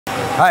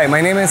Hi,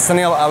 my name is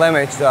Sanil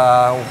Alemich,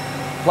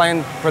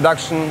 plant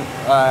production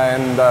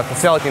and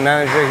facility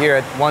manager here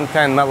at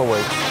 110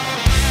 Metalworks.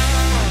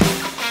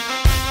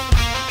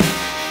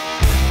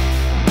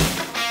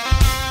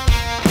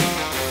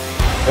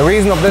 The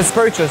reason of this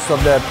purchase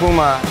of the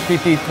Puma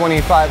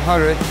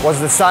TT2500 was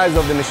the size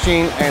of the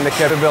machine and the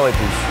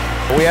capabilities.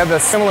 We have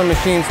similar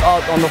machines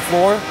out on the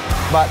floor,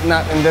 but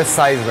not in this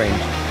size range.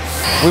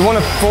 We want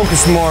to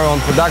focus more on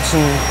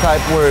production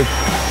type work.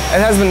 It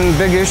has been a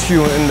big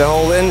issue in the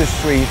whole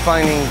industry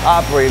finding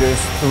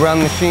operators to run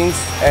machines,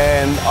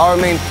 and our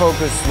main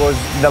focus was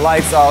the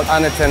lights out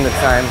unattended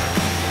time.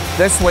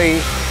 This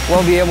way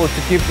we'll be able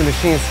to keep the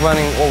machines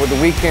running over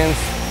the weekends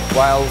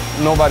while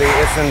nobody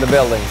is in the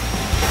building.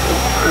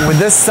 With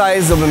this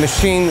size of a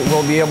machine,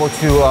 we'll be able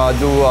to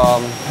do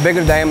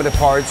bigger diameter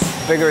parts,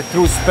 bigger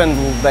through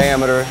spindle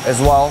diameter as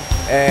well,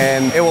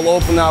 and it will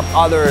open up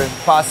other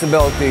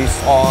possibilities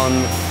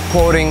on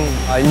quoting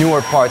newer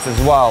parts as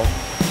well.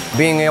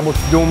 Being able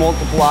to do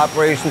multiple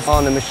operations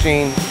on the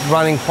machine,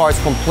 running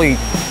parts complete.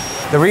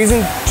 The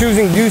reason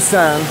choosing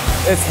Doosan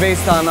is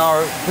based on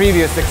our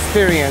previous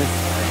experience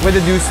with the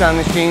Doosan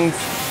machines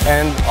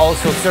and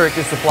also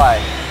circuit supply.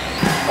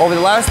 Over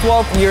the last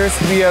 12 years,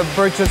 we have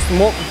purchased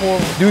multiple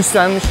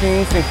Doosan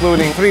machines,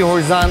 including 3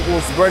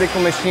 horizontals,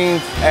 vertical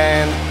machines,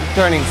 and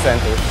turning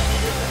centers.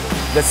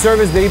 The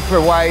service they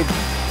provide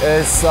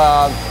is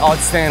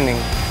outstanding,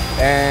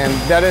 and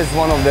that is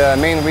one of the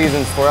main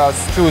reasons for us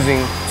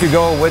choosing to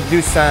go with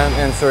Doosan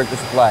and circuit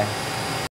supply.